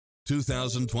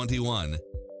2021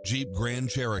 Jeep Grand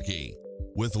Cherokee.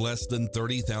 With less than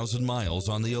 30,000 miles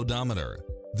on the odometer,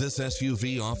 this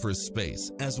SUV offers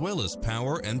space as well as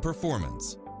power and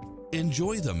performance.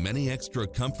 Enjoy the many extra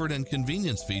comfort and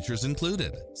convenience features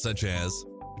included, such as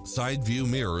side view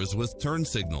mirrors with turn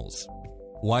signals,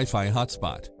 Wi-Fi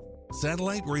hotspot,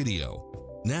 satellite radio,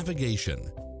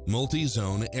 navigation,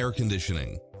 multi-zone air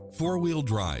conditioning, four-wheel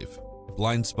drive,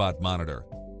 blind spot monitor,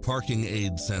 parking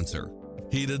aid sensor,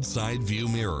 heated side view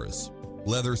mirrors,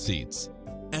 leather seats.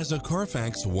 As a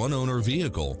Carfax one-owner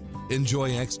vehicle,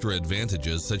 enjoy extra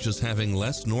advantages such as having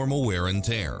less normal wear and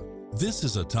tear. This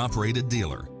is a top-rated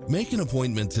dealer. Make an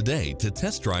appointment today to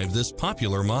test drive this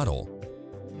popular model.